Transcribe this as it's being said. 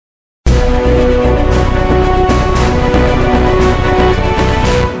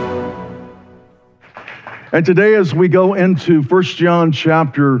And today, as we go into 1 John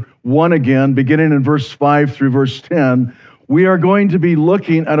chapter 1 again, beginning in verse 5 through verse 10, we are going to be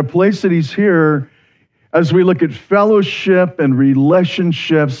looking at a place that he's here as we look at fellowship and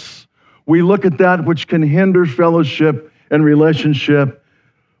relationships. We look at that which can hinder fellowship and relationship,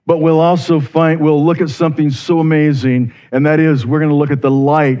 but we'll look at something so amazing, and that is we're going to look at the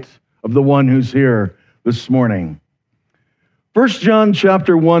light of the one who's here this morning. 1 John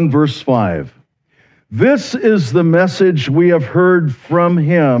chapter 1, verse 5. This is the message we have heard from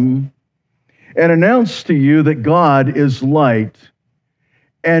him and announced to you that God is light,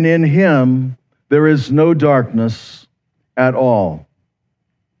 and in him there is no darkness at all.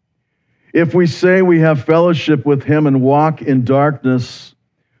 If we say we have fellowship with him and walk in darkness,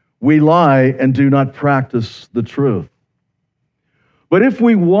 we lie and do not practice the truth. But if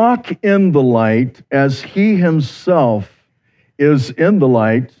we walk in the light as he himself is in the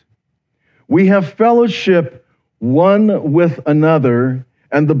light, we have fellowship one with another,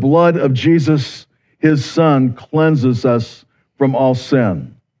 and the blood of Jesus, his Son, cleanses us from all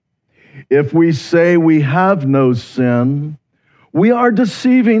sin. If we say we have no sin, we are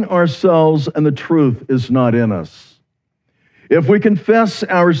deceiving ourselves, and the truth is not in us. If we confess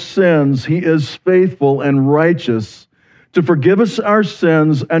our sins, he is faithful and righteous to forgive us our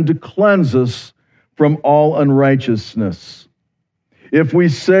sins and to cleanse us from all unrighteousness. If we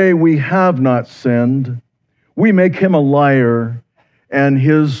say we have not sinned, we make him a liar, and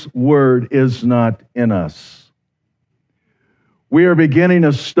his word is not in us. We are beginning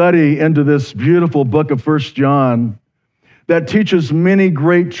a study into this beautiful book of 1 John that teaches many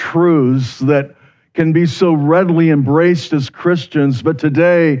great truths that can be so readily embraced as Christians, but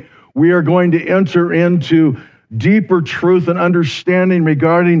today we are going to enter into deeper truth and understanding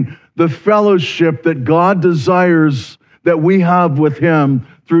regarding the fellowship that God desires that we have with him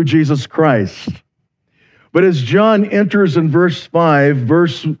through Jesus Christ. But as John enters in verse 5,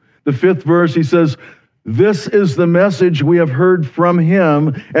 the fifth verse, he says, this is the message we have heard from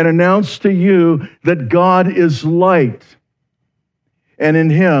him and announced to you that God is light, and in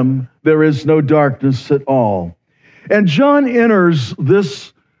him there is no darkness at all. And John enters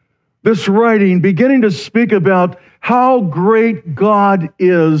this writing beginning to speak about how great God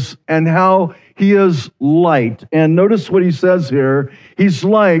is and how he is light. And notice what he says here. He's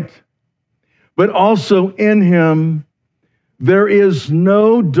light, but also in him there is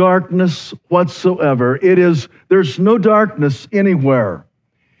no darkness whatsoever. There's no darkness anywhere.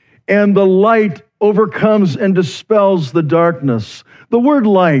 And the light overcomes and dispels the darkness. The word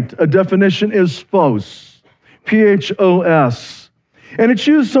light, a definition is phos, P-H-O-S. And it's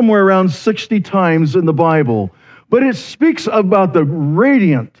used somewhere around 60 times in the Bible. But it speaks about the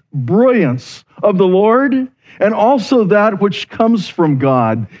radiant brilliance of the Lord and also that which comes from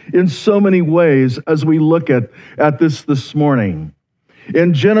God in so many ways as we look at this morning.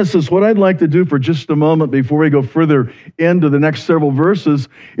 In Genesis, what I'd like to do for just a moment before we go further into the next several verses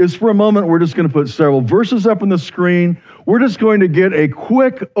is for a moment we're just going to put several verses up on the screen. We're just going to get a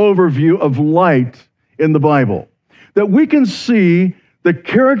quick overview of light in the Bible, that we can see the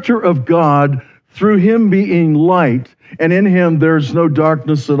character of God through him being light, and in him there's no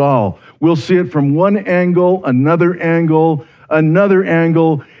darkness at all. We'll see it from one angle, another angle, and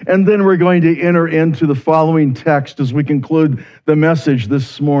then we're going to enter into the following text as we conclude the message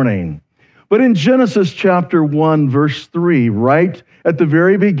this morning. But in Genesis chapter 1, verse 3, right at the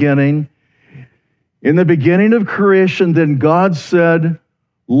very beginning, in the beginning of creation, then God said,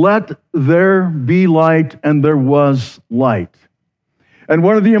 "Let there be light," and there was light. And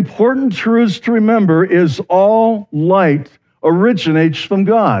one of the important truths to remember is all light originates from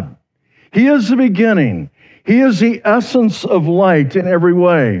God. He is the beginning. He is the essence of light in every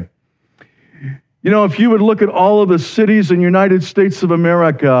way. You know, if you would look at all of the cities in the United States of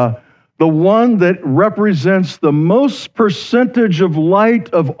America, the one that represents the most percentage of light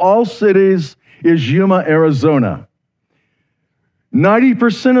of all cities is Yuma, Arizona.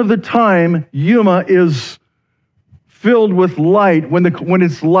 90% of the time, Yuma is filled with light. When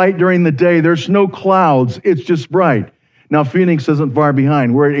it's light during the day, there's no clouds. It's just bright. Now, Phoenix isn't far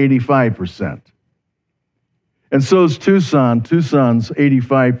behind. We're at 85%. And so is Tucson. Tucson's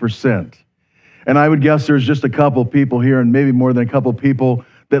 85%. And I would guess there's just a couple people here, and maybe more than a couple people,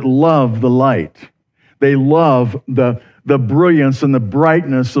 that love the light. They love the brilliance and the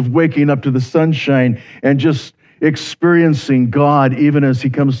brightness of waking up to the sunshine and just experiencing God even as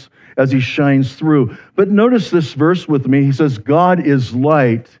he shines through. But notice this verse with me. He says, God is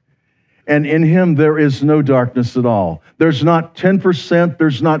light, and in him there is no darkness at all. There's not 10%,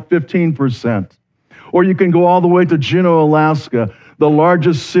 there's not 15%. Or you can go all the way to Juneau, Alaska, the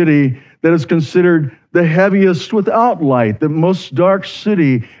largest city that is considered the heaviest without light, the most dark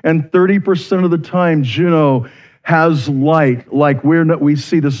city, and 30% of the time, Juneau has light like we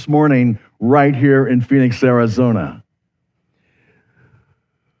see this morning right here in Phoenix, Arizona.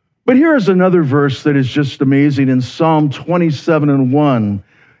 But here is another verse that is just amazing in Psalm 27:1.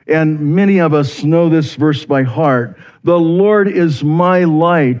 And many of us know this verse by heart. The Lord is my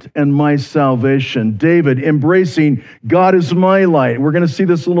light and my salvation. David embracing God is my light. We're going to see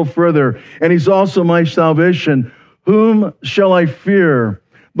this a little further. And he's also my salvation. Whom shall I fear?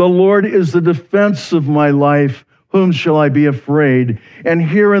 The Lord is the defense of my life. Whom shall I be afraid? And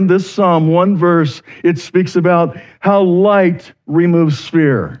here in this psalm, one verse, it speaks about how light removes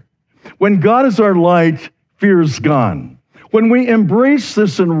fear. When God is our light, fear is gone. When we embrace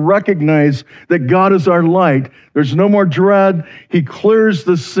this and recognize that God is our light, there's no more dread. He clears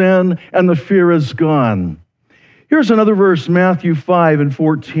the sin and the fear is gone. Here's another verse, Matthew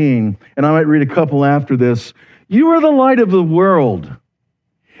 5:14, and I might read a couple after this. You are the light of the world.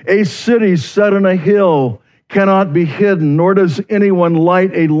 A city set on a hill cannot be hidden, nor does anyone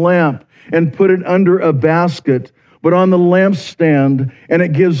light a lamp and put it under a basket, but on the lampstand, and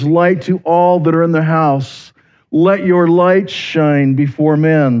it gives light to all that are in the house. Let your light shine before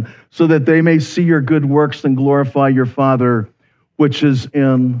men, so that they may see your good works and glorify your Father, which is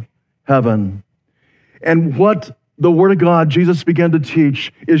in heaven. And what the Word of God, Jesus began to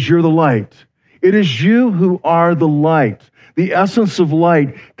teach, is you're the light. It is you who are the light. The essence of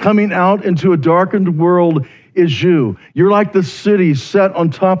light coming out into a darkened world is you. You're like the city set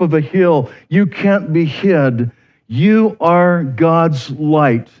on top of a hill. You can't be hid. You are God's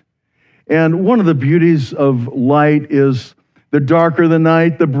light. And one of the beauties of light is the darker the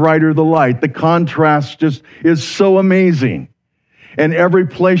night, the brighter the light. The contrast just is so amazing. And every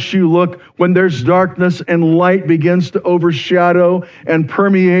place you look, when there's darkness and light begins to overshadow and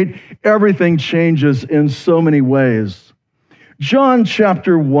permeate, everything changes in so many ways. John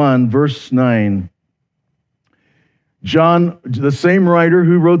chapter 1, verse 9. John, the same writer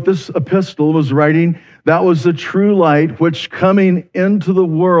who wrote this epistle, was writing, that was the true light which coming into the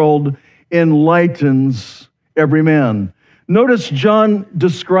world enlightens every man. Notice John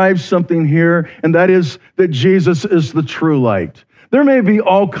describes something here, and that is that Jesus is the true light. There may be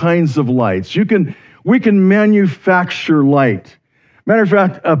all kinds of lights. We can manufacture light. Matter of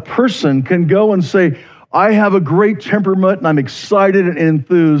fact, a person can go and say, I have a great temperament and I'm excited and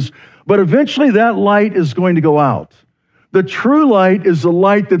enthused, but eventually that light is going to go out. The true light is the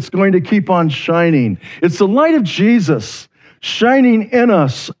light that's going to keep on shining. It's the light of Jesus shining in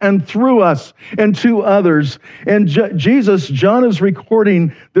us and through us and to others. And John is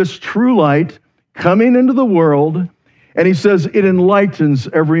recording this true light coming into the world, and he says it enlightens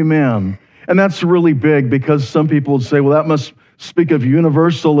every man. And that's really big because some people would say, well, that must speak of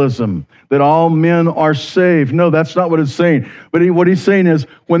universalism, that all men are saved. No, that's not what it's saying. But what he's saying is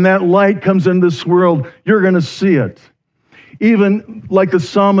when that light comes into this world, you're going to see it. Even like the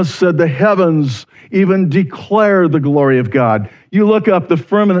psalmist said, the heavens even declare the glory of God. You look up, the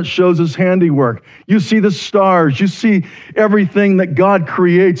firmament shows his handiwork. You see the stars. You see everything that God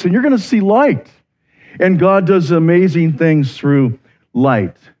creates, and you're going to see light. And God does amazing things through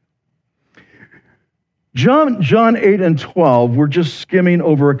light. John 8 and 12, we're just skimming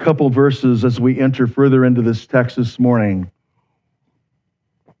over a couple verses as we enter further into this text this morning.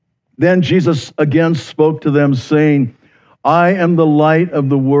 Then Jesus again spoke to them, saying, I am the light of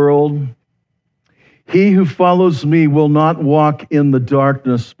the world. He who follows me will not walk in the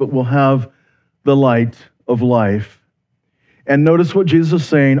darkness, but will have the light of life. And notice what Jesus is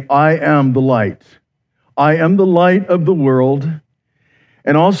saying, I am the light. I am the light of the world.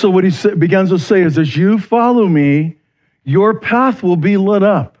 And also what he begins to say is, as you follow me, your path will be lit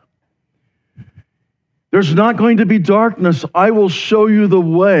up. There's not going to be darkness. I will show you the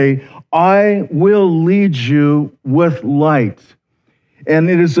way. I will lead you with light. And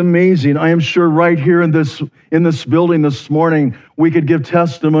it is amazing. I am sure right here in this building this morning, we could give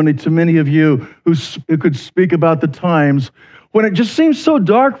testimony to many of you who could speak about the times when it just seemed so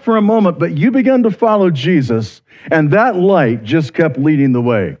dark for a moment, but you began to follow Jesus, and that light just kept leading the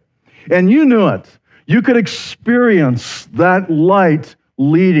way. And you knew it. You could experience that light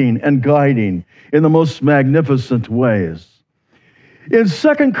leading and guiding in the most magnificent ways. In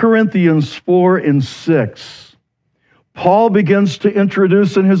 2 Corinthians 4 and 6, Paul begins to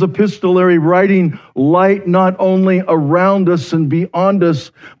introduce in his epistolary writing light not only around us and beyond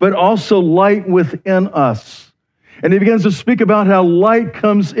us, but also light within us. And he begins to speak about how light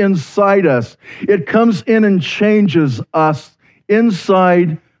comes inside us. It comes in and changes us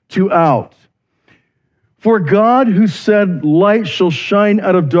inside to out. For God, who said, light shall shine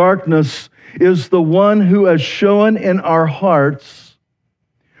out of darkness, is the one who has shown in our hearts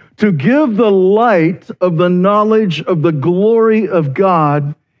to give the light of the knowledge of the glory of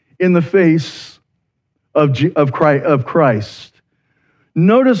God in the face of Christ.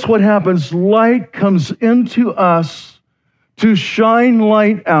 Notice what happens. Light comes into us to shine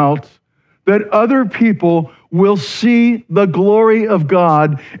light out that other people will see the glory of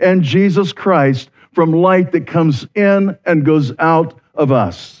God and Jesus Christ from light that comes in and goes out of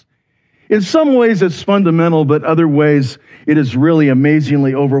us. In some ways it's fundamental, but other ways it is really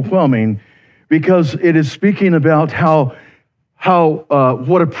amazingly overwhelming, because it is speaking about how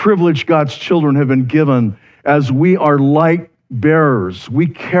what a privilege God's children have been given as we are light bearers. We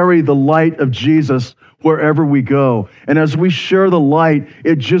carry the light of Jesus wherever we go. And as we share the light,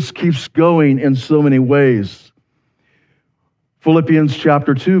 it just keeps going in so many ways. Philippians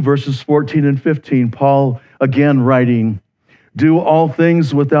chapter 2, verses 14 and 15, Paul again writing, "Do all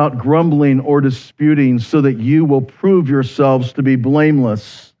things without grumbling or disputing, so that you will prove yourselves to be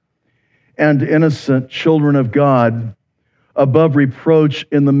blameless and innocent children of God, above reproach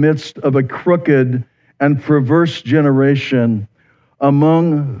in the midst of a crooked and perverse generation,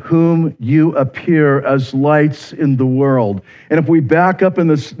 among whom you appear as lights in the world." And if we back up in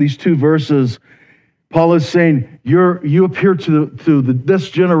these two verses, Paul is saying, you appear to this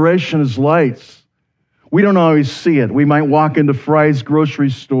generation as lights. We don't always see it. We might walk into Fry's grocery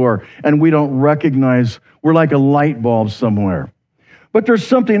store and we don't recognize we're like a light bulb somewhere. But there's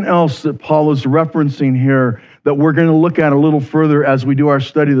something else that Paul is referencing here that we're going to look at a little further as we do our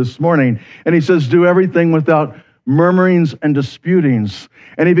study this morning. And he says, do everything without murmurings and disputings.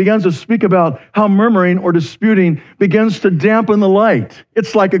 And he begins to speak about how murmuring or disputing begins to dampen the light.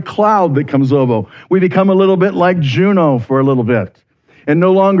 It's like a cloud that comes over. We become a little bit like Juno for a little bit. And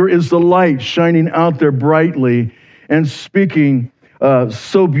no longer is the light shining out there brightly and speaking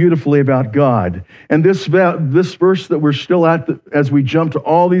so beautifully about God. And this verse that we're still at, as we jump to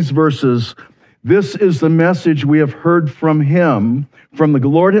all these verses, this is the message we have heard from him, from the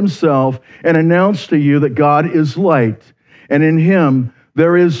Lord himself, and announced to you that God is light, and in him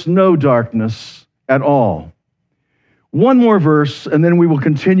there is no darkness at all. One more verse, and then we will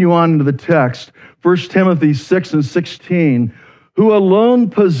continue on into the text. 1 Timothy 6 and 16, "Who alone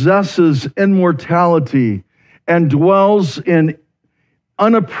possesses immortality and dwells in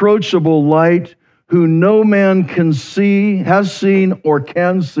unapproachable light, who no man can see, has seen, or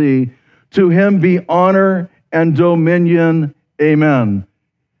can see, to him be honor and dominion. Amen."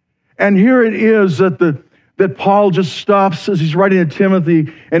 And here it is that Paul just stops as he's writing to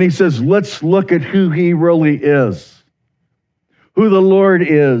Timothy, and he says, let's look at who he really is, who the Lord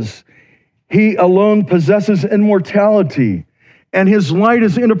is. He alone possesses immortality, and his light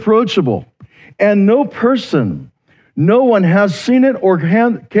is inapproachable. And no one has seen it or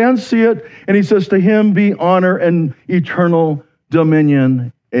can see it. And he says, to him be honor and eternal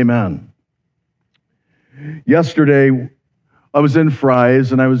dominion. Amen. Yesterday, I was in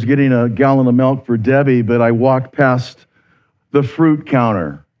Fry's and I was getting a gallon of milk for Debbie, but I walked past the fruit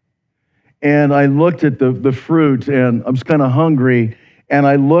counter. And I looked at the fruit, and I was kind of hungry, and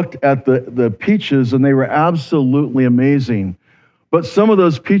I looked at the peaches, and they were absolutely amazing. But some of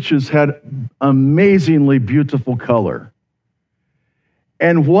those peaches had amazingly beautiful color.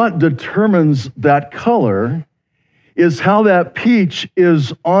 And what determines that color is how that peach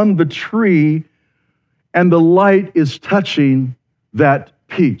is on the tree and the light is touching that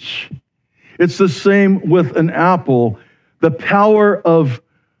peach. It's the same with an apple. The power of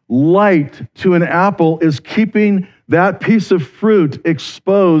light to an apple is keeping that piece of fruit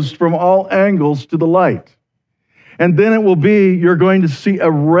exposed from all angles to the light. And then it will be, you're going to see a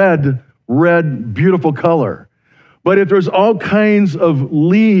red, beautiful color. But if there's all kinds of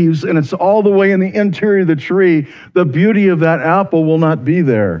leaves and it's all the way in the interior of the tree, the beauty of that apple will not be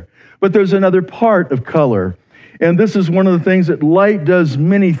there. But there's another part of color. And this is one of the things that light does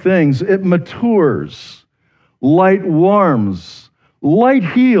many things. It matures. Light warms. Light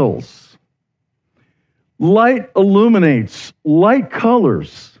heals. Light illuminates. Light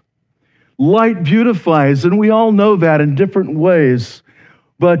colors. Light beautifies. And we all know that in different ways.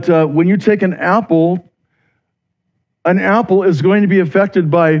 But when you take an apple is going to be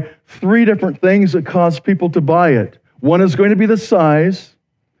affected by three different things that cause people to buy it. One is going to be the size.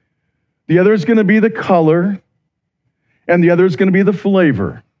 The other is going to be the color, and the other is going to be the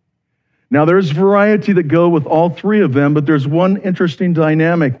flavor. Now, there's variety that go with all three of them, but there's one interesting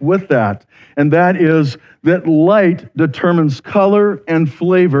dynamic with that, and that is that light determines color and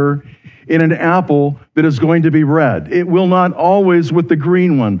flavor in an apple that is going to be red. It will not always with the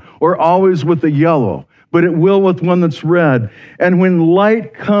green one or always with the yellow, but it will with one that's red. And when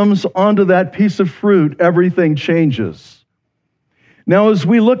light comes onto that piece of fruit, everything changes. Now, as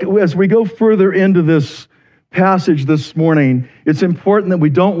we go further into this passage this morning, it's important that we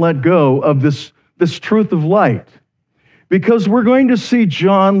don't let go of this truth of light, because we're going to see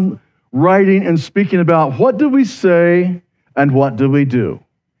John writing and speaking about what do we say and what do we do.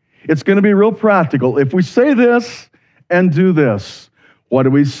 It's going to be real practical. If we say this and do this, what do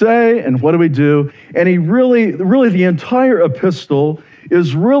we say and what do we do? And he really, the entire epistle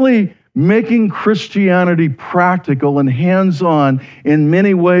is really making Christianity practical and hands-on in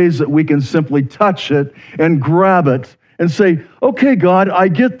many ways that we can simply touch it and grab it and say, okay, God, I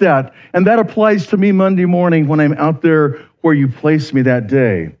get that. And that applies to me Monday morning when I'm out there where you place me that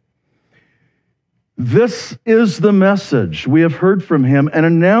day. This is the message we have heard from him and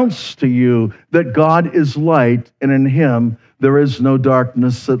announced to you, that God is light, and in him there is no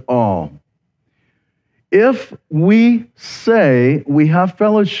darkness at all. If we say we have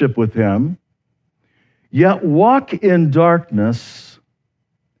fellowship with him, yet walk in darkness,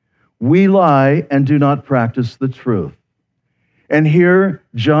 we lie and do not practice the truth. And here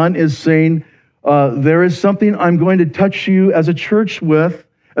John is saying, there is something I'm going to touch you as a church with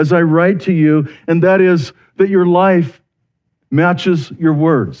as I write to you, and that is that your life matches your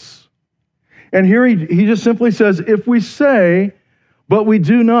words. And here he just simply says, if we say, but we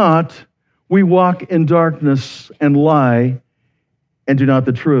do not, we walk in darkness and lie and do not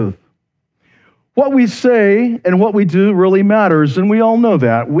the truth. What we say and what we do really matters, and we all know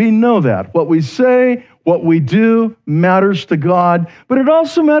that. We know that. What we say, what we do matters to God, but it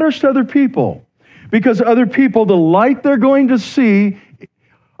also matters to other people. Because other people, the light they're going to see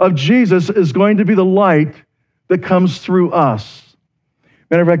of Jesus is going to be the light that comes through us.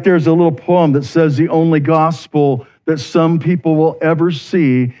 Matter of fact, there's a little poem that says the only gospel that some people will ever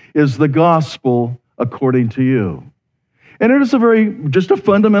see is the gospel according to you. And it is just a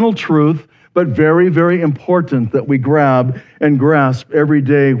fundamental truth, but very, very important that we grab and grasp every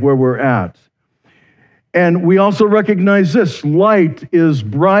day where we're at. And we also recognize this: light is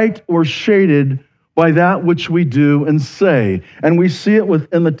bright or shaded by that which we do and say. And we see it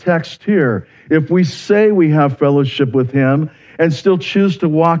within the text here. If we say we have fellowship with him and still choose to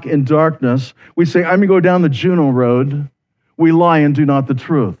walk in darkness, we say, I'm going to go down the Juno road. We lie and do not the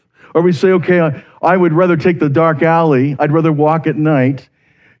truth. Or we say, okay, I would rather take the dark alley. I'd rather walk at night.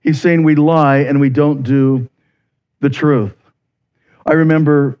 He's saying we lie and we don't do the truth. I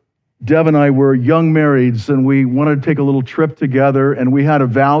remember Deb and I were young marrieds, and we wanted to take a little trip together, and we had a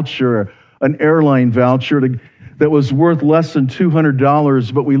voucher, an airline voucher that was worth less than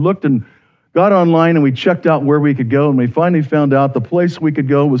 $200, but we looked and got online and we checked out where we could go, and we finally found out the place we could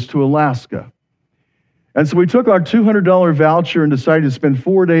go was to Alaska. And so we took our $200 voucher and decided to spend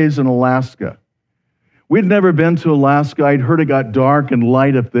 4 days in Alaska. We'd never been to Alaska. I'd heard it got dark and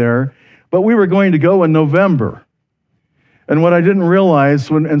light up there, but we were going to go in November. And what I didn't realize,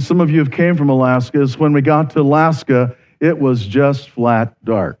 and some of you have came from Alaska, is when we got to Alaska, it was just flat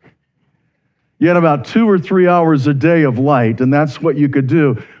dark. You had about 2 or 3 hours a day of light, and that's what you could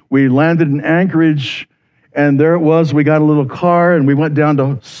do. We landed in Anchorage, and there it was. We got a little car, and we went down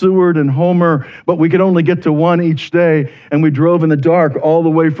to Seward and Homer, but we could only get to one each day, and we drove in the dark all the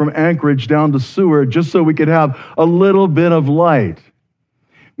way from Anchorage down to Seward just so we could have a little bit of light.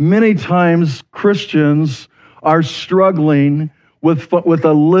 Many times, Christians are struggling with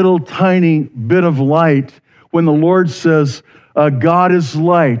a little tiny bit of light when the Lord says, God is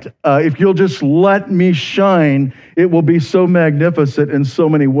light. If you'll just let me shine, it will be so magnificent in so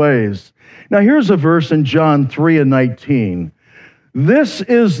many ways. Now, here's a verse in John 3:19. This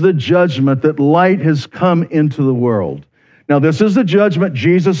is the judgment, that light has come into the world. Now, this is the judgment.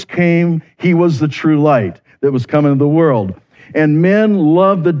 Jesus came. He was the true light that was coming into the world. And men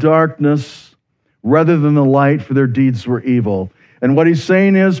loved the darkness rather than the light, for their deeds were evil. And what he's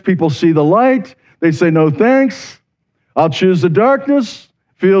saying is, people see the light. They say, no thanks. I'll choose the darkness.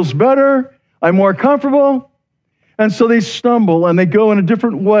 Feels better. I'm more comfortable. And so they stumble and they go in a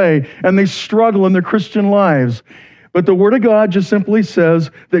different way and they struggle in their Christian lives. But the Word of God just simply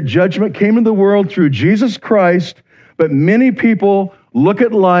says that judgment came into the world through Jesus Christ, but many people look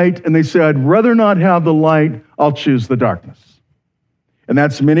at light and they say, I'd rather not have the light. I'll choose the darkness. And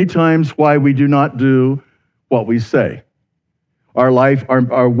that's many times why we do not do what we say.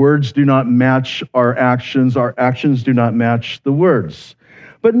 Our words do not match our actions do not match the words.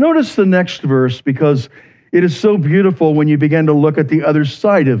 But notice the next verse, because it is so beautiful when you begin to look at the other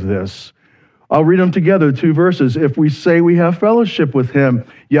side of this. I'll read them together, 2 verses. If we say we have fellowship with him,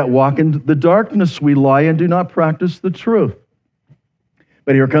 yet walk in the darkness, we lie and do not practice the truth.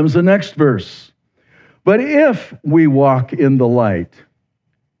 But here comes the next verse. But if we walk in the light,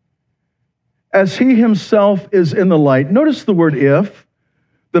 as he himself is in the light, notice the word if,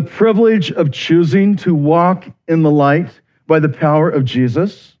 the privilege of choosing to walk in the light by the power of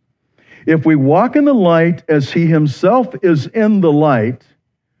Jesus. If we walk in the light as he himself is in the light,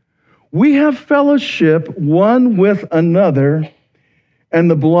 we have fellowship one with another, and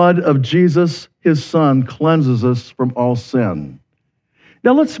the blood of Jesus, his Son, cleanses us from all sin.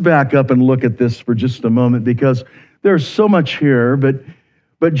 Now let's back up and look at this for just a moment, because there's so much here,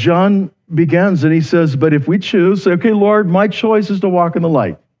 but John begins and he says, but if we choose, say, okay, Lord, my choice is to walk in the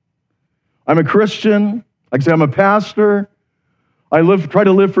light. I'm a Christian. Like I say, I'm a pastor. I try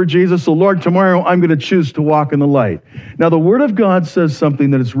to live for Jesus. So Lord, tomorrow I'm going to choose to walk in the light. Now the Word of God says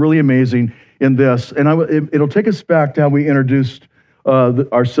something that is really amazing in this, and it'll take us back to how we introduced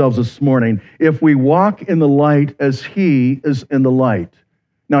ourselves this morning. If we walk in the light as he is in the light.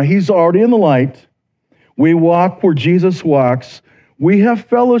 Now he's already in the light. We walk where Jesus walks. We have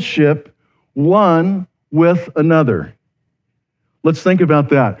fellowship one with another. Let's think about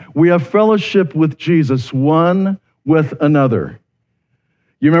that. We have fellowship with Jesus, one with another.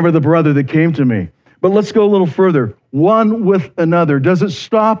 You remember the brother that came to me. But let's go a little further. One with another. Does it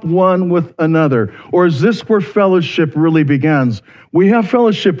stop one with another? Or is this where fellowship really begins? We have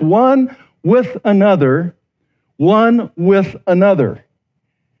fellowship one with another, one with another.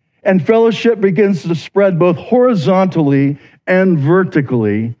 And fellowship begins to spread both horizontally and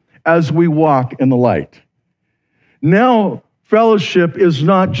vertically as we walk in the light. Now, fellowship is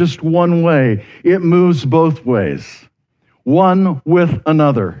not just one way. It moves both ways. One with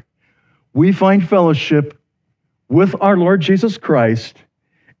another. We find fellowship with our Lord Jesus Christ,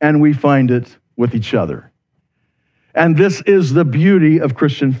 and we find it with each other. And this is the beauty of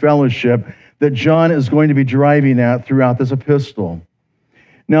Christian fellowship that John is going to be driving at throughout this epistle.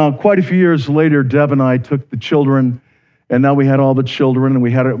 Now, quite a few years later, Deb and I took the children, and now we had all the children, and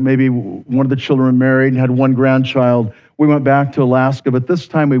we had maybe one of the children married and had one grandchild. We went back to Alaska, but this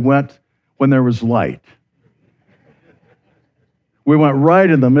time we went when there was light. We went right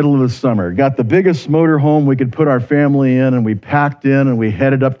in the middle of the summer, got the biggest motor home we could put our family in, and we packed in, and we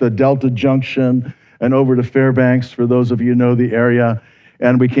headed up the Delta Junction and over to Fairbanks, for those of you who know the area,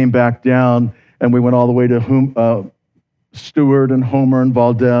 and we came back down, and we went all the way to Stewart and Homer and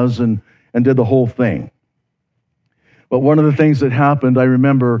Valdez and did the whole thing. But one of the things that happened, I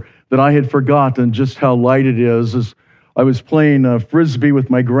remember that I had forgotten just how light it is I was playing Frisbee with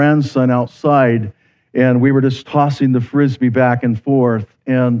my grandson outside, and we were just tossing the Frisbee back and forth,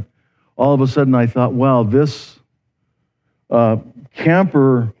 and all of a sudden I thought, wow, this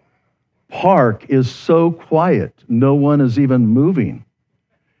camper park is so quiet. No one is even moving.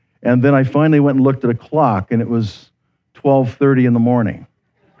 And then I finally went and looked at a clock, and it was 12:30 in the morning.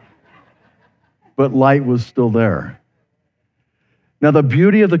 But light was still there. Now, the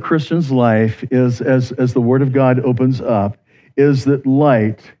beauty of the Christian's life is, as the Word of God opens up, is that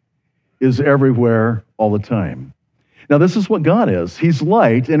light is everywhere all the time. Now, this is what God is. He's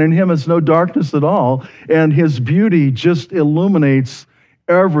light, and in him is no darkness at all, and his beauty just illuminates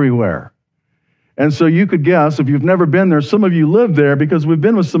everywhere. And so you could guess, if you've never been there, some of you live there, because we've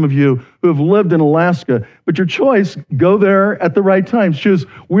been with some of you who have lived in Alaska, but your choice, go there at the right time. Choose,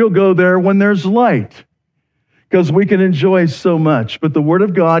 we'll go there when there's light, because we can enjoy so much. But the Word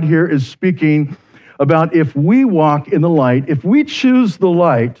of God here is speaking about if we walk in the light, if we choose the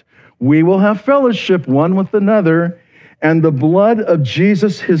light, we will have fellowship one with another, and the blood of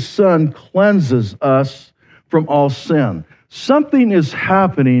Jesus, his Son, cleanses us from all sin. Something is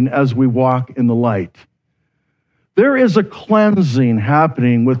happening as we walk in the light. There is a cleansing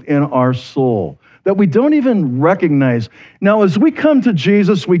happening within our soul that we don't even recognize. Now, as we come to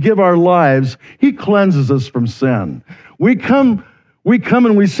Jesus, we give our lives, he cleanses us from sin. We come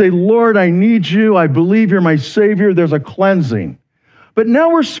and we say, Lord, I need you. I believe you're my Savior. There's a cleansing. But now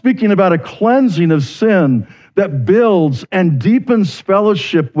we're speaking about a cleansing of sin that builds and deepens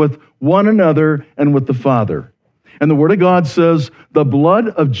fellowship with one another and with the Father. And the Word of God says, the blood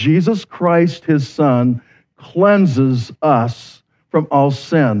of Jesus Christ, his Son, cleanses us from all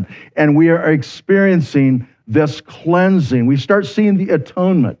sin. And we are experiencing this cleansing. We start seeing the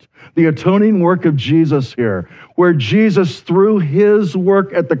atonement, the atoning work of Jesus here, where Jesus, through his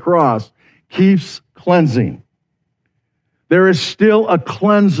work at the cross, keeps cleansing. There is still a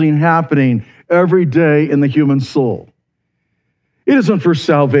cleansing happening every day in the human soul. It isn't for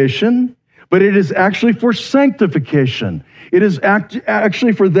salvation, but it is actually for sanctification. It is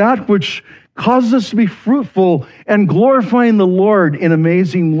actually for that which causes us to be fruitful and glorifying the Lord in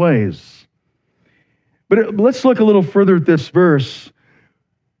amazing ways. But let's look a little further at this verse.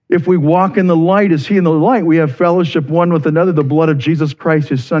 If we walk in the light as he in the light, we have fellowship one with another. The blood of Jesus Christ,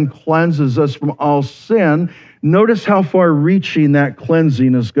 his son, cleanses us from all sin. Notice how far-reaching that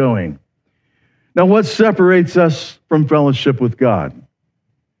cleansing is going. Now, what separates us from fellowship with God?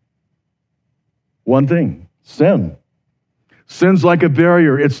 One thing, sin. Sin's like a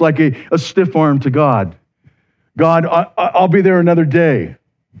barrier. It's like a stiff arm to God. God, I'll be there another day.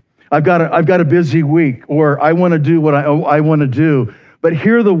 I've got a busy week, or I want to do what I want to do. But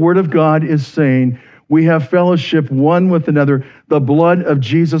here the Word of God is saying we have fellowship one with another. The blood of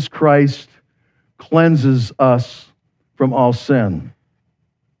Jesus Christ cleanses us from all sin.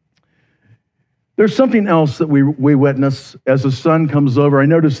 There's something else that we witness as the sun comes over. I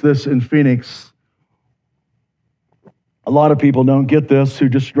noticed this in Phoenix. A lot of people don't get this who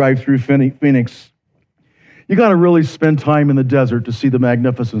just drive through Phoenix. You got to really spend time in the desert to see the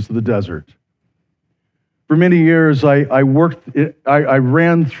magnificence of the desert. For many years, I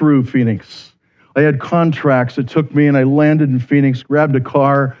ran through Phoenix. I had contracts that took me, and I landed in Phoenix, grabbed a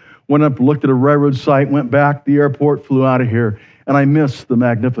car, went up, looked at a railroad site, went back to the airport, flew out of here, and I missed the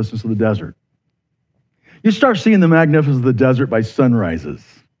magnificence of the desert. You start seeing the magnificence of the desert by sunrises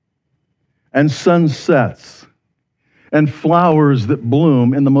and sunsets and flowers that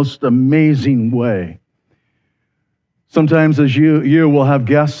bloom in the most amazing way. Sometimes as you will have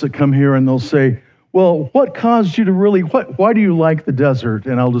guests that come here and they'll say, well, what caused you to really, why do you like the desert?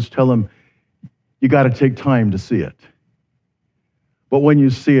 And I'll just tell them, you got to take time to see it. But when you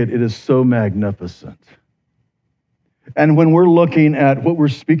see it, it is so magnificent. And when we're looking at what we're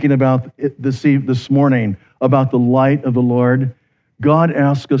speaking about this morning, about the light of the Lord, God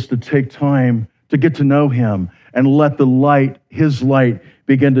asks us to take time to get to know him and let the light, his light,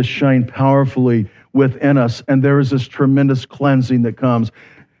 begin to shine powerfully within us. And there is this tremendous cleansing that comes.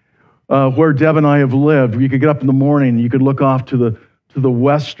 Where Deb and I have lived, you could get up in the morning and you could look off to the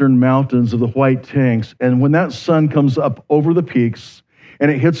western mountains of the White Tanks. And when that sun comes up over the peaks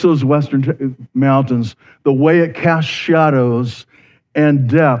and it hits those western mountains, the way it casts shadows and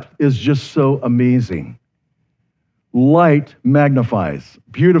depth is just so amazing. Light magnifies,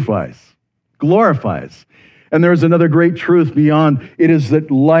 beautifies, glorifies. And there's another great truth beyond. It is that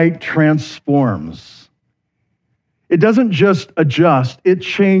light transforms. It doesn't just adjust, it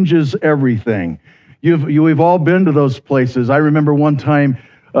changes everything. We've all been to those places. I remember one time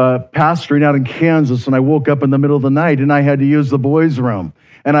pastoring out in Kansas, and I woke up in the middle of the night, and I had to use the boys' room.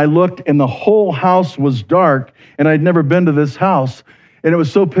 And I looked, and the whole house was dark, and I'd never been to this house. And it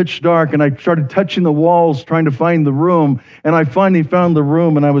was so pitch dark, and I started touching the walls, trying to find the room, and I finally found the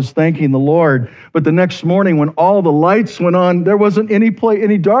room, and I was thanking the Lord. But the next morning, when all the lights went on, there wasn't any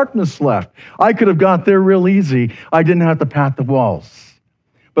darkness left. I could have got there real easy. I didn't have to pat the walls.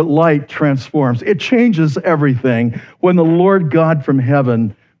 But light transforms. It changes everything when the Lord God from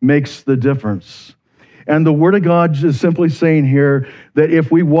heaven makes the difference. And the Word of God is simply saying here that if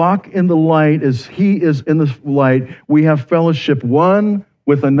we walk in the light as he is in the light, we have fellowship one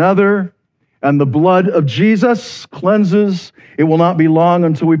with another, and the blood of Jesus cleanses. It will not be long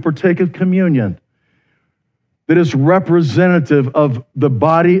until we partake of communion that is representative of the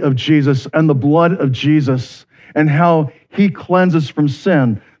body of Jesus and the blood of Jesus and how he cleanses from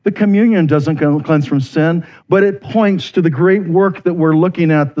sin. The communion doesn't cleanse from sin, but it points to the great work that we're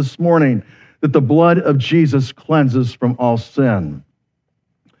looking at this morning, that the blood of Jesus cleanses from all sin.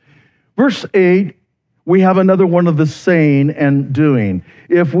 Verse 8, we have another one of the saying and doing.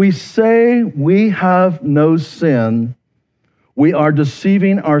 If we say we have no sin, we are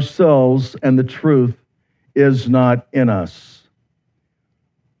deceiving ourselves and the truth is not in us.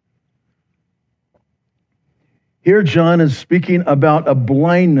 Here John is speaking about a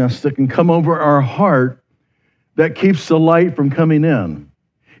blindness that can come over our heart that keeps the light from coming in.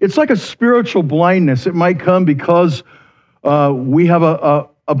 It's like a spiritual blindness. It might come because we have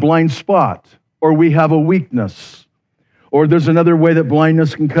a blind spot, or we have a weakness. Or there's another way that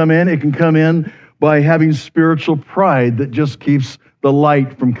blindness can come in. It can come in by having spiritual pride that just keeps the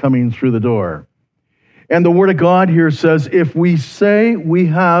light from coming through the door. And the Word of God here says, if we say we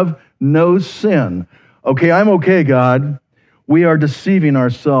have no sin, okay, I'm okay, God, we are deceiving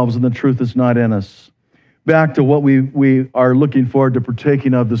ourselves and the truth is not in us. Back to what we are looking forward to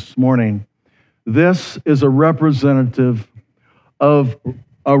partaking of this morning. This is a representative of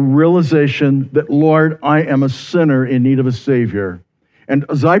a realization that, Lord, I am a sinner in need of a Savior. And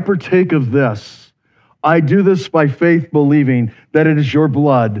as I partake of this, I do this by faith, believing that it is your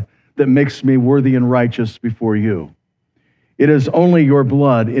blood that makes me worthy and righteous before you. It is only your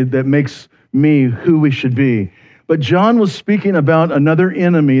blood that makes me who we should be. But John was speaking about another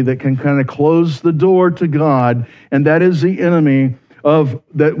enemy that can kind of close the door to God, and that is the enemy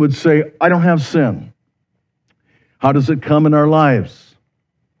that would say, I don't have sin. How does it come in our lives?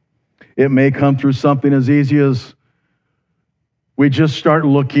 It may come through something as easy as we just start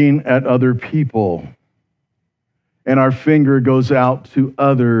looking at other people, and our finger goes out to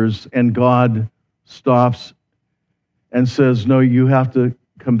others, and God stops and says, no, you have to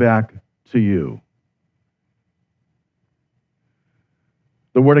come back to you.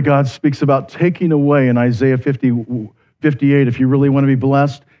 The Word of God speaks about taking away in Isaiah 58, if you really want to be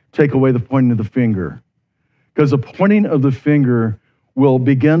blessed, take away the pointing of the finger. Because the pointing of the finger will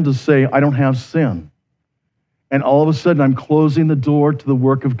begin to say, I don't have sin. And all of a sudden, I'm closing the door to the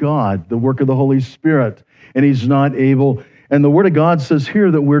work of God, the work of the Holy Spirit, and He's not able. And the Word of God says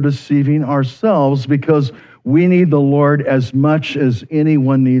here that we're deceiving ourselves because we need the Lord as much as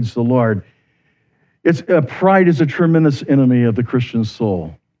anyone needs the Lord. Pride is a tremendous enemy of the Christian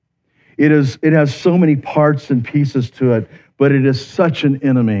soul. It has so many parts and pieces to it, but it is such an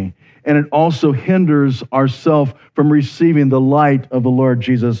enemy. And it also hinders ourselves from receiving the light of the Lord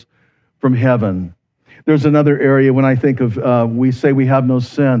Jesus from heaven. There's another area when I think of, we say we have no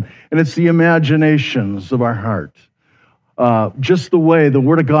sin, and it's the imaginations of our heart. Just the way the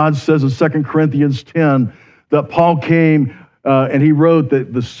Word of God says in 2 Corinthians 10 that Paul came and he wrote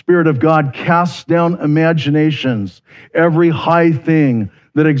that the Spirit of God casts down imaginations, every high thing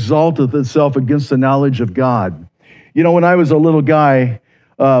that exalteth itself against the knowledge of God. You know, when I was a little guy,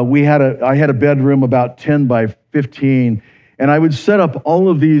 I had a bedroom about 10 by 15, and I would set up all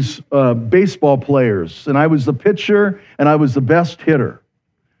of these baseball players, and I was the pitcher, and I was the best hitter.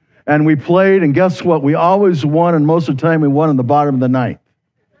 And we played, and guess what? We always won, and most of the time we won in the bottom of the ninth.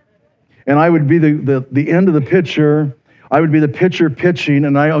 And I would be the end of the pitcher. I would be the pitcher pitching,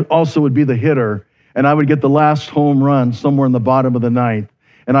 and I also would be the hitter, and I would get the last home run somewhere in the bottom of the ninth,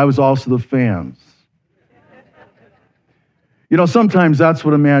 and I was also the fans. You know, sometimes that's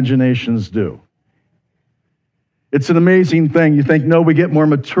what imaginations do. It's an amazing thing. You think, no, we get more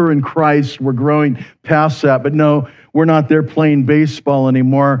mature in Christ. We're growing past that. But no, we're not there playing baseball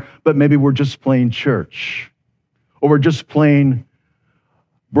anymore, but maybe we're just playing church. Or we're just playing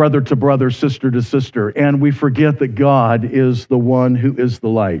brother to brother, sister to sister. And we forget that God is the one who is the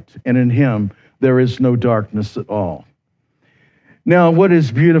light. And in Him, there is no darkness at all. Now, what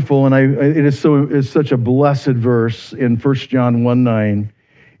is beautiful, and it is such a blessed verse in 1 John 1:9.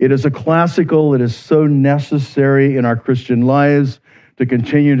 It is a classical. It is so necessary in our Christian lives to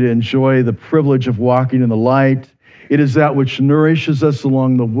continue to enjoy the privilege of walking in the light. It is that which nourishes us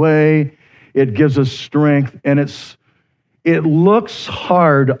along the way. It gives us strength, and it looks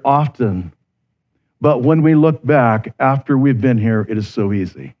hard often, but when we look back after we've been here, it is so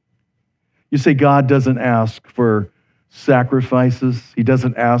easy. You say God doesn't ask for sacrifices. He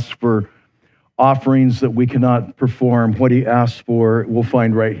doesn't ask for offerings that we cannot perform. What He asks for, we'll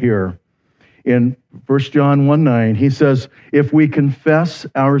find right here. In 1 John 1:9, he says, if we confess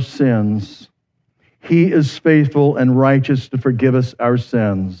our sins, He is faithful and righteous to forgive us our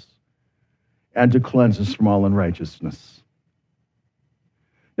sins and to cleanse us from all unrighteousness.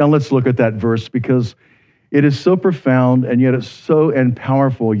 Now let's look at that verse because it is so profound and yet it's so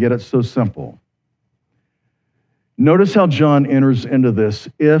powerful, yet it's so simple. Notice how John enters into this,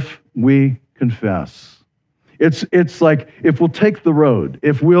 if we confess. It's like if we'll take the road,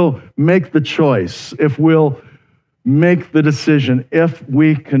 if we'll make the choice, if we'll make the decision, if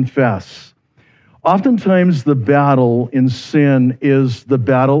we confess. Oftentimes the battle in sin is the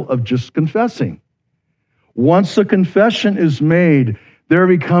battle of just confessing. Once the confession is made, there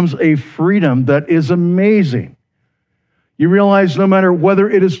becomes a freedom that is amazing. You realize no matter whether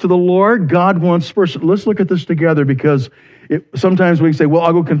it is to the Lord, God wants first. Let's look at this together because sometimes we say, well,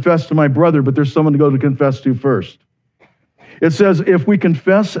 I'll go confess to my brother, but there's someone to go to confess to first. It says, if we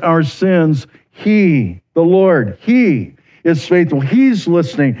confess our sins, He, the Lord, He is faithful. He's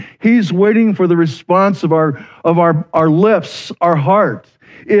listening. He's waiting for the response of our lips, our heart.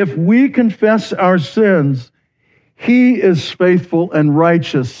 If we confess our sins, He is faithful and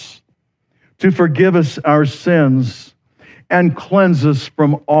righteous to forgive us our sins and cleanse us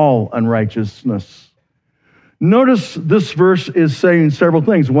from all unrighteousness. Notice this verse is saying several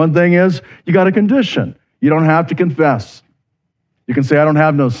things. One thing is, you got a condition. You don't have to confess. You can say, I don't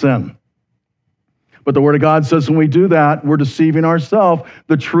have no sin. But the Word of God says when we do that, we're deceiving ourselves.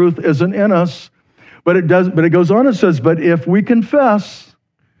 The truth isn't in us. But it goes on and says, but if we confess,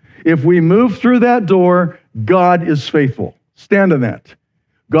 if we move through that door, God is faithful. Stand in that.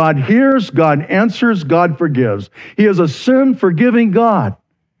 God hears, God answers, God forgives. He is a sin-forgiving God.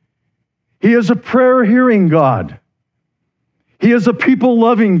 He is a prayer-hearing God. He is a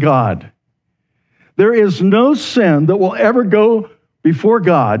people-loving God. There is no sin that will ever go before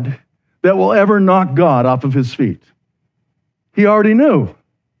God that will ever knock God off of his feet. He already knew.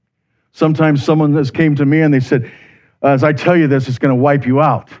 Sometimes someone has came to me and they said, as I tell you this, it's going to wipe you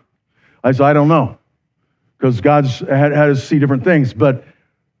out. I said, I don't know, because God's had us see different things, but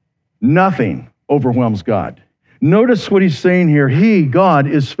nothing overwhelms God. Notice what he's saying here. He, God,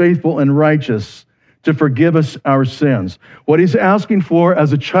 is faithful and righteous to forgive us our sins. What he's asking for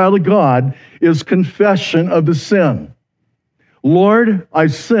as a child of God is confession of the sin. Lord, I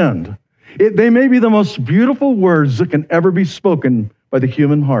sinned. They may be the most beautiful words that can ever be spoken by the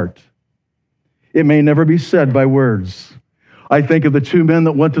human heart. It may never be said by words. I think of the two men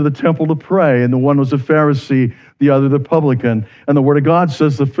that went to the temple to pray, and the one was a Pharisee, the other the publican. And the Word of God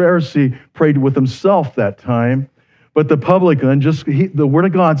says the Pharisee prayed with himself that time, but the publican, the Word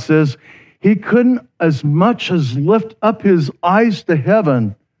of God says he couldn't as much as lift up his eyes to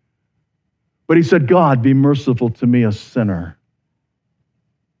heaven, but he said, God, be merciful to me, a sinner.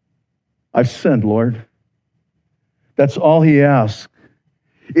 I've sinned, Lord. That's all he asked.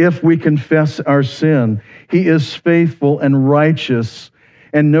 If we confess our sin, he is faithful and righteous.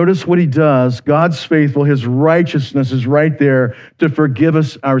 And notice what he does. God's faithful. His righteousness is right there to forgive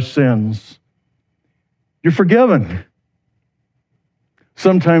us our sins. You're forgiven.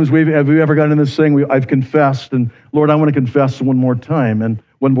 Sometimes have we ever gotten in this thing, I've confessed, and Lord, I want to confess one more time. And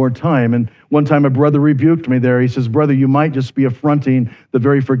one time a brother rebuked me there. He says, brother, you might just be affronting the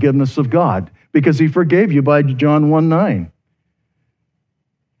very forgiveness of God, because he forgave you by John 1:9.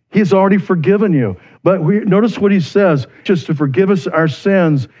 He's already forgiven you. But notice what he says, just to forgive us our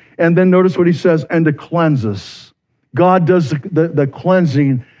sins, and then notice what he says, and to cleanse us. God does the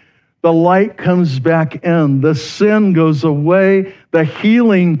cleansing. The light comes back in. The sin goes away. The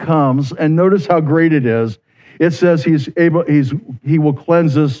healing comes. And notice how great it is. It says he will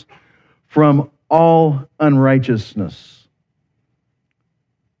cleanse us from all unrighteousness.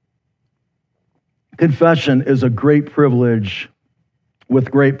 Confession is a great privilege with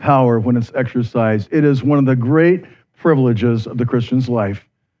great power when it's exercised. It is one of the great privileges of the Christian's life.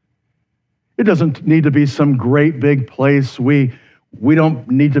 It doesn't need to be some great big place. We don't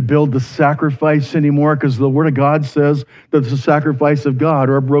need to build the sacrifice anymore, because the Word of God says that the sacrifice of God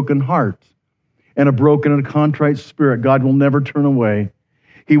are a broken heart and a broken and a contrite spirit. God will never turn away.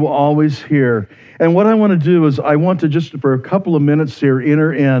 He will always hear. And what I want to do is I want to just for a couple of minutes here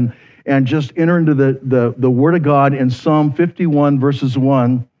enter into the Word of God in Psalm 51, verses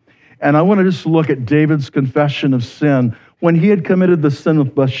 1. And I want to just look at David's confession of sin when he had committed the sin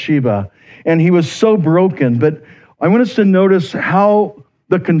of Bathsheba. And he was so broken. But I want us to notice how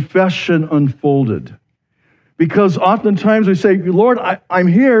the confession unfolded. Because oftentimes we say, Lord, I'm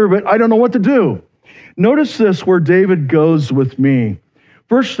here, but I don't know what to do. Notice this where David goes with me.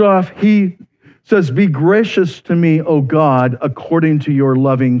 First off, he says, be gracious to me, O God, according to your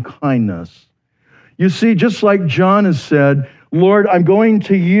loving kindness. You see, just like John has said, Lord, I'm going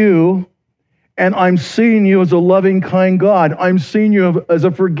to you, and I'm seeing you as a loving, kind God. I'm seeing you as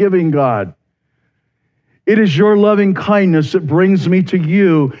a forgiving God. It is your loving kindness that brings me to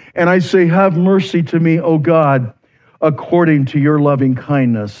you, and I say, have mercy to me, O God, according to your loving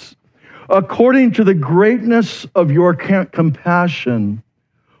kindness. According to the greatness of your compassion,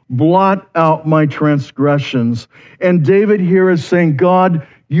 blot out my transgressions. And David here is saying, God,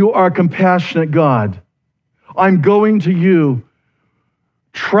 you are a compassionate God. I'm going to you,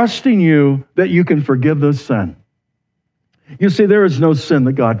 trusting you that you can forgive this sin. You see, there is no sin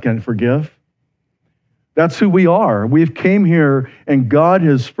that God can't forgive. That's who we are. We've came here, and God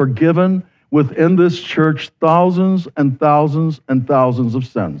has forgiven within this church thousands and thousands and thousands of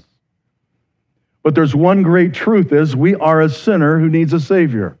sins. But there's one great truth is we are a sinner who needs a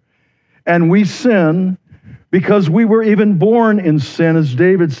Savior. And we sin because we were even born in sin, as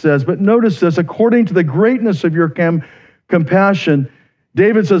David says. But notice this, according to the greatness of your compassion,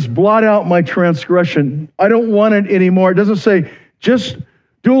 David says, blot out my transgression. I don't want it anymore. It doesn't say, just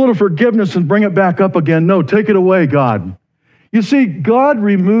do a little forgiveness and bring it back up again. No, take it away, God. You see, God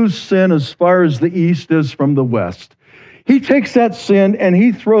removes sin as far as the east is from the west. He takes that sin and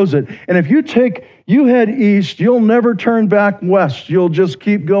he throws it. And if you head east, you'll never turn back west. You'll just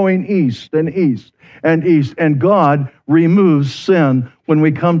keep going east and east and east. And God removes sin when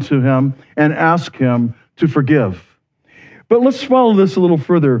we come to him and ask him to forgive. But let's follow this a little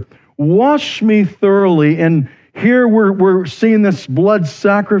further. Wash me thoroughly. And here we're seeing this blood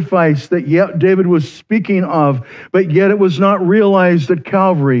sacrifice that yet David was speaking of, but yet it was not realized at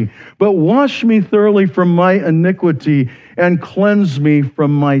Calvary. But wash me thoroughly from my iniquity and cleanse me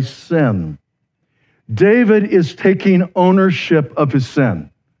from my sin. David is taking ownership of his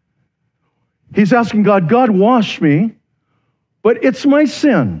sin. He's asking God, God, wash me. but it's my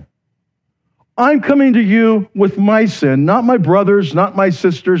sin. I'm coming to you with my sin, not my brothers, not my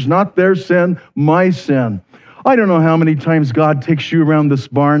sisters, not their sin, my sin. I don't know how many times God takes you around this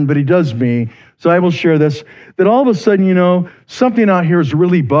barn, but he does me. So I will share this, that all of a sudden, something out here is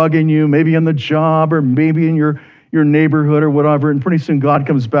really bugging you, maybe in the job or maybe in your neighborhood or whatever, and pretty soon God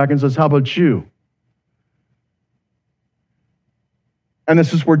comes back and says, how about you? And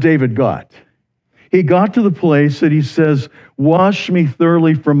this is where David got. He got to the place that he says, wash me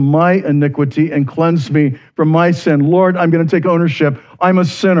thoroughly from my iniquity and cleanse me from my sin. Lord, I'm going to take ownership. I'm a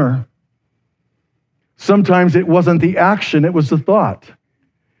sinner. Sometimes it wasn't the action, it was the thought.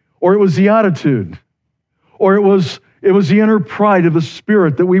 Or it was the attitude. Or it was the inner pride of the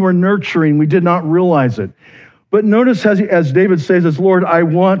spirit that we were nurturing. We did not realize it. But notice as David says this, Lord, I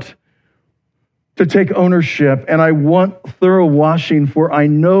want to take ownership, and I want thorough washing, for I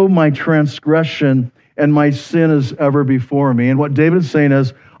know my transgression and my sin is ever before me. And what David's saying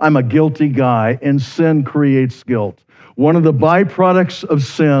is, I'm a guilty guy, and sin creates guilt. One of the byproducts of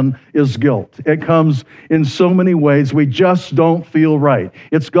sin is guilt. It comes in so many ways. We just don't feel right.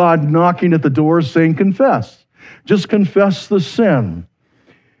 It's God knocking at the door saying, confess. Just confess the sin.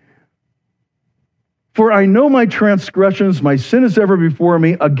 For I know my transgressions, my sin is ever before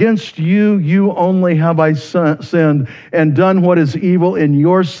me. Against you, you only have I sinned and done what is evil in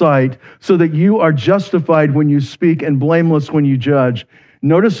your sight, so that you are justified when you speak and blameless when you judge.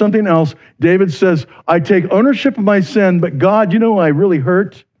 Notice something else. David says, I take ownership of my sin, but God, I really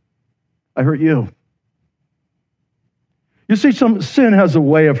hurt? I hurt you. You see, sin has a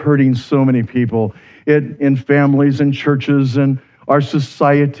way of hurting so many people. In families and churches and our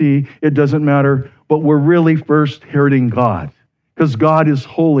society, it doesn't matter. But we're really first hurting God, because God is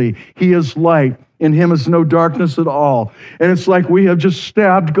holy. He is light. In him is no darkness at all. And it's like we have just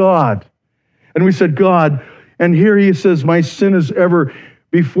stabbed God. And we said, God, and here he says, my sin is ever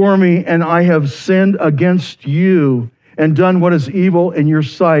before me, and I have sinned against you and done what is evil in your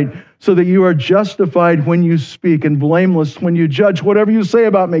sight, so that you are justified when you speak and blameless when you judge. Whatever you say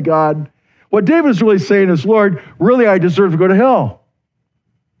about me, God. What David is really saying is, Lord, really I deserve to go to hell.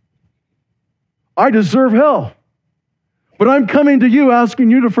 I deserve hell. But I'm coming to you asking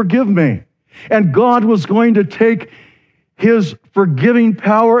you to forgive me. And God was going to take his forgiving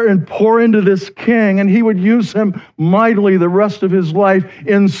power and pour into this king, and he would use him mightily the rest of his life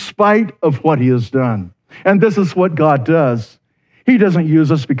in spite of what he has done. And this is what God does. He doesn't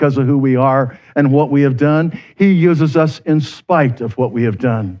use us because of who we are and what we have done. He uses us in spite of what we have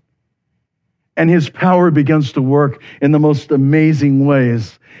done. And his power begins to work in the most amazing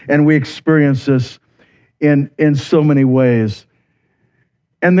ways. And we experience this in so many ways.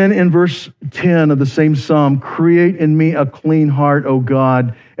 And then in verse 10 of the same psalm, create in me a clean heart, O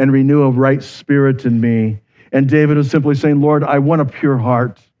God, and renew a right spirit in me. And David is simply saying, Lord, I want a pure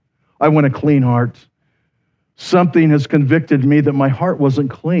heart. I want a clean heart. Something has convicted me that my heart wasn't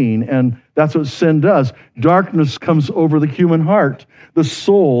clean, and that's what sin does. Darkness comes over the human heart, the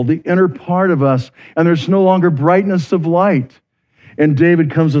soul, the inner part of us, and there's no longer brightness of light. And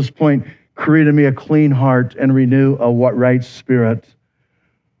David comes to this point, create in me a clean heart and renew a right spirit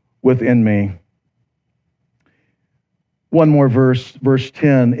within me. One more verse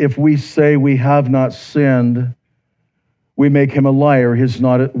 10. If we say we have not sinned, we make him a liar. His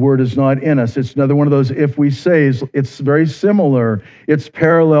word is not in us. It's another one of those if we say. It's very similar. It's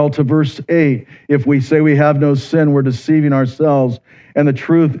parallel to verse 8. If we say we have no sin, we're deceiving ourselves, and the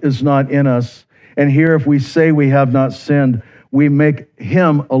truth is not in us. And here, if we say we have not sinned, we make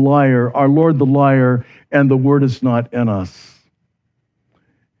him a liar, our Lord the liar, and the word is not in us.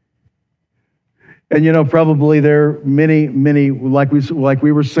 And probably there are many, like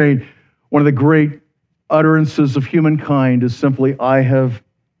we were saying, one of the great utterances of humankind is simply, I have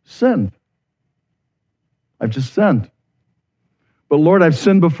sinned. I've just sinned. But Lord, I've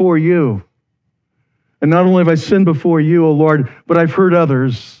sinned before you. And not only have I sinned before you, O Lord, but I've hurt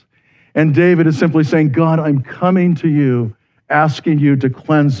others. And David is simply saying, God, I'm coming to you, asking you to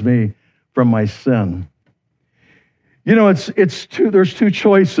cleanse me from my sin. There's two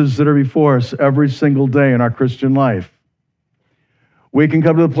choices that are before us every single day in our Christian life. We can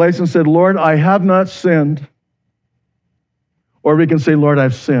come to the place and say, Lord, I have not sinned. Or we can say, Lord,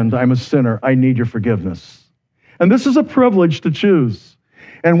 I've sinned. I'm a sinner. I need your forgiveness. And this is a privilege to choose.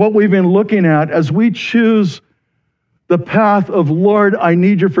 And what we've been looking at as we choose the path of, Lord, I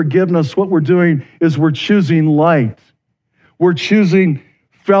need your forgiveness, what we're doing is we're choosing light. We're choosing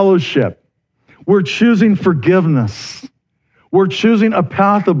fellowship. We're choosing forgiveness. We're choosing a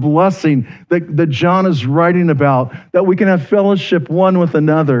path of blessing that John is writing about, that we can have fellowship one with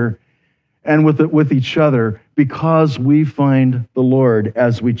another and with each other because we find the Lord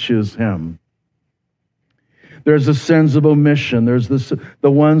as we choose him. There's the sins of omission. There's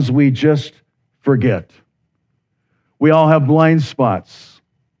the ones we just forget. We all have blind spots.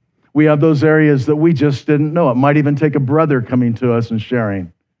 We have those areas that we just didn't know. It might even take a brother coming to us and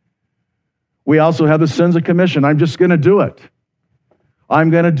sharing. We also have the sins of commission. I'm just going to do it. I'm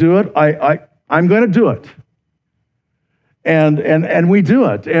going to do it. I'm going to do it. And we do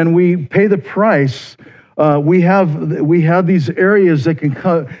it. And we pay the price. We have these areas that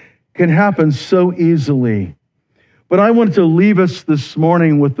can happen so easily. But I wanted to leave us this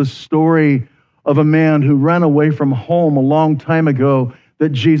morning with the story of a man who ran away from home a long time ago that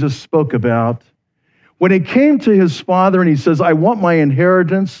Jesus spoke about. When he came to his father and he says, I want my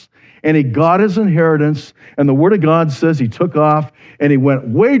inheritance, and he got his inheritance, and the Word of God says he took off and he went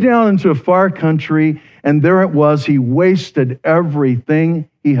way down into a far country, and there it was, he wasted everything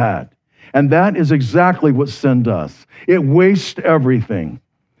he had. And that is exactly what sin does. It wastes everything.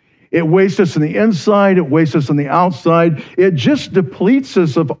 It wastes us on the inside. It wastes us on the outside. It just depletes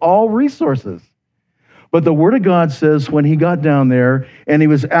us of all resources. But the Word of God says when he got down there and he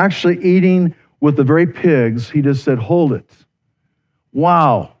was actually eating with the very pigs, he just said, hold it.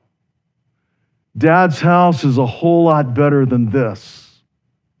 Wow. Dad's house is a whole lot better than this.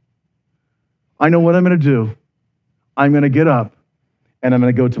 I know what I'm going to do. I'm going to get up and I'm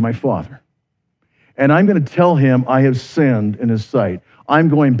going to go to my father. And I'm going to tell him I have sinned in his sight. I'm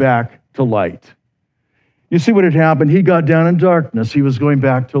going back to light. You see what had happened? He got down in darkness. He was going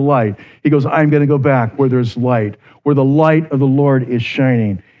back to light. He goes, I'm going to go back where there's light, where the light of the Lord is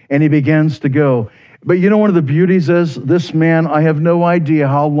shining. And he begins to go. But you know, one of the beauties is this man, I have no idea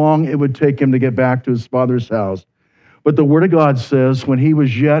how long it would take him to get back to his father's house. But the Word of God says when he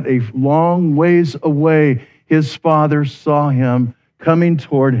was yet a long ways away, his father saw him coming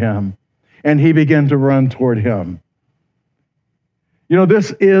toward him, and he began to run toward him. You know,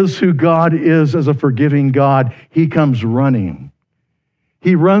 this is who God is as a forgiving God. He comes running.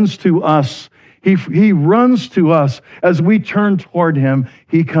 He runs to us. He runs to us as we turn toward him.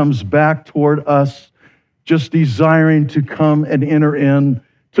 He comes back toward us, just desiring to come and enter in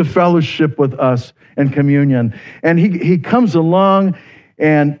to fellowship with us and communion. And he comes along,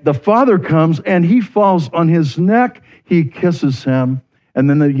 and the father comes, and he falls on his neck. He kisses him. And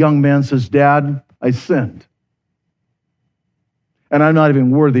then the young man says, Dad, I sinned. And I'm not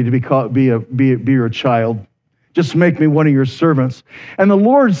even worthy to be your child. Just make me one of your servants. And the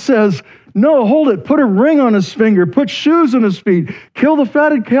Lord says, no, hold it. Put a ring on his finger. Put shoes on his feet. Kill the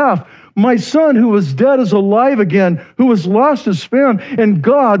fatted calf. My son who was dead is alive again, who was lost is found. And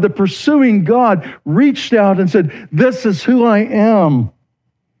God, the pursuing God, reached out and said, this is who I am.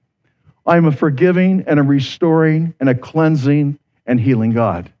 I'm a forgiving and a restoring and a cleansing and healing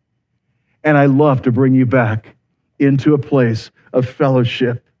God. And I love to bring you back into a place of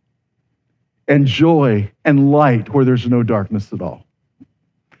fellowship and joy and light where there's no darkness at all.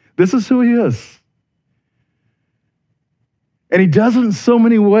 This is who he is. And he does it in so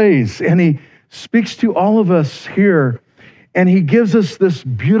many ways. And he speaks to all of us here. And he gives us this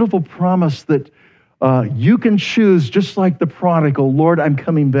beautiful promise that you can choose, just like the prodigal, Lord, I'm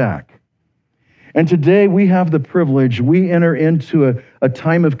coming back. And today we have the privilege. We enter into a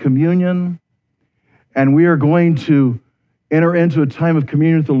time of communion. And we are going to enter into a time of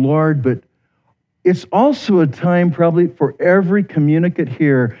communion with the Lord. But it's also a time probably for every communicant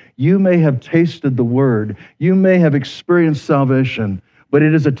here. You may have tasted the word. You may have experienced salvation. But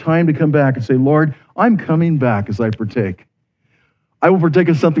it is a time to come back and say, Lord, I'm coming back as I partake. I will partake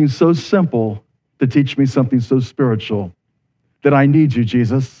of something so simple to teach me something so spiritual that I need you,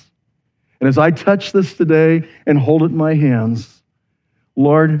 Jesus. And as I touch this today and hold it in my hands,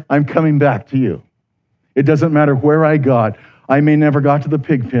 Lord, I'm coming back to you. It doesn't matter where I got. I may never got to the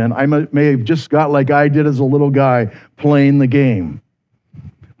pig pen. I may have just got like I did as a little guy playing the game.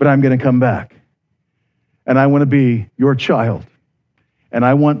 But I'm going to come back. And I want to be your child. And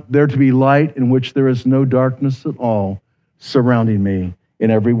I want there to be light in which there is no darkness at all surrounding me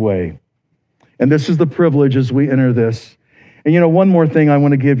in every way. And this is the privilege as we enter this. And you know, one more thing I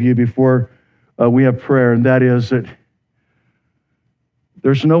want to give you before we have prayer, and that is that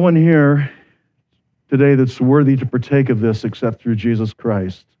there's no one here today that's worthy to partake of this except through Jesus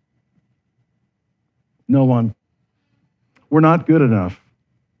Christ. No one. We're not good enough.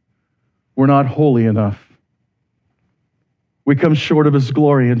 We're not holy enough. We come short of his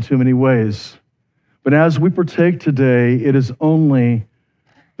glory in too many ways. But as we partake today, it is only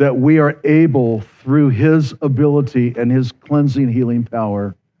that we are able, through his ability and his cleansing, healing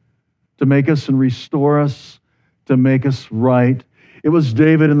power, to make us and restore us, to make us right. It was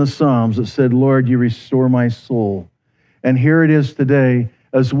David in the Psalms that said, Lord, you restore my soul. And here it is today,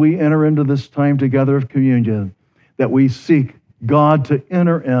 as we enter into this time together of communion, that we seek God to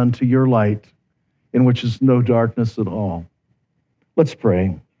enter into your light, in which is no darkness at all. Let's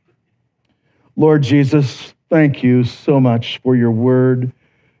pray. Lord Jesus, thank you so much for your word,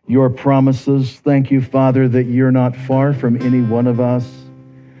 your promises. Thank you, Father, that you're not far from any one of us.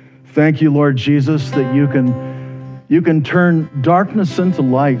 Thank you, Lord Jesus, that you can turn darkness into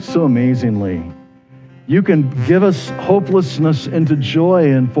light so amazingly. You can give us hopelessness into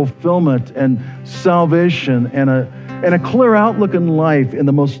joy and fulfillment and salvation and a clear outlook in life in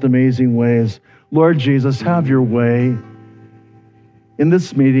the most amazing ways. Lord Jesus, have your way in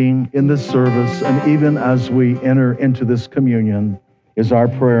this meeting, in this service, and even as we enter into this communion is our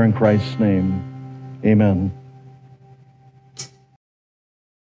prayer in Christ's name. Amen.